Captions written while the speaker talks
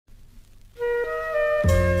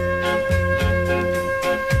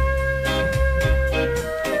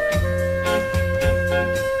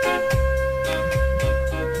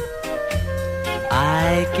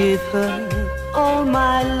her all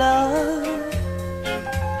my love.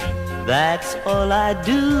 That's all I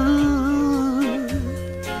do.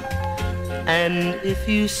 And if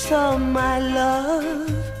you saw my love,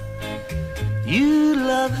 you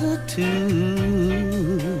love her too.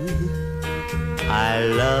 I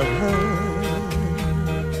love her.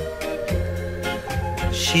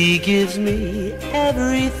 She gives me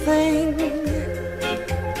everything,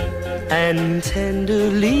 and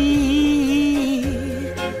tenderly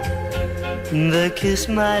the kiss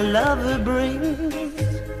my lover brings,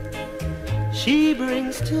 she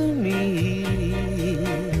brings to me.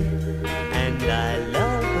 And I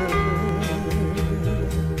love her.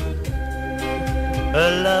 A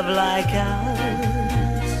love like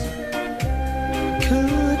ours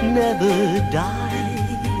could never die,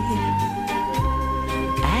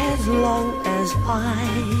 as long as I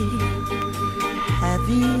have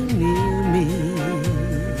you near me.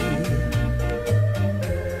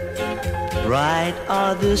 Bright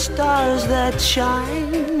are the stars that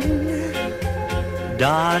shine,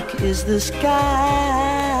 dark is the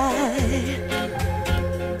sky.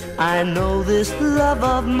 I know this love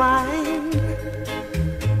of mine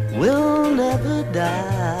will never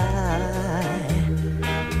die,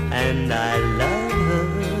 and I love her.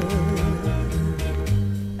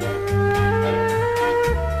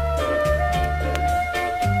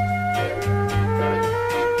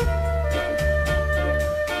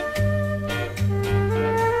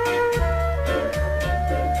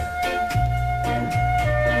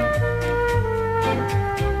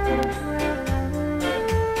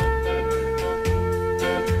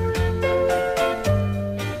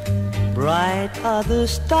 Bright are the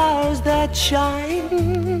stars that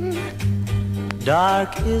shine,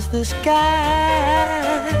 dark is the sky.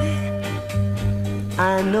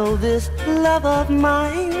 I know this love of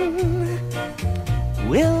mine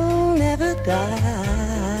will never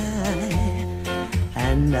die,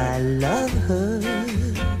 and I love her,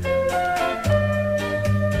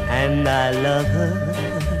 and I love her,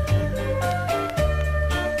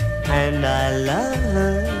 and I love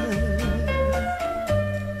her,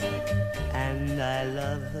 and I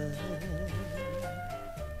love her.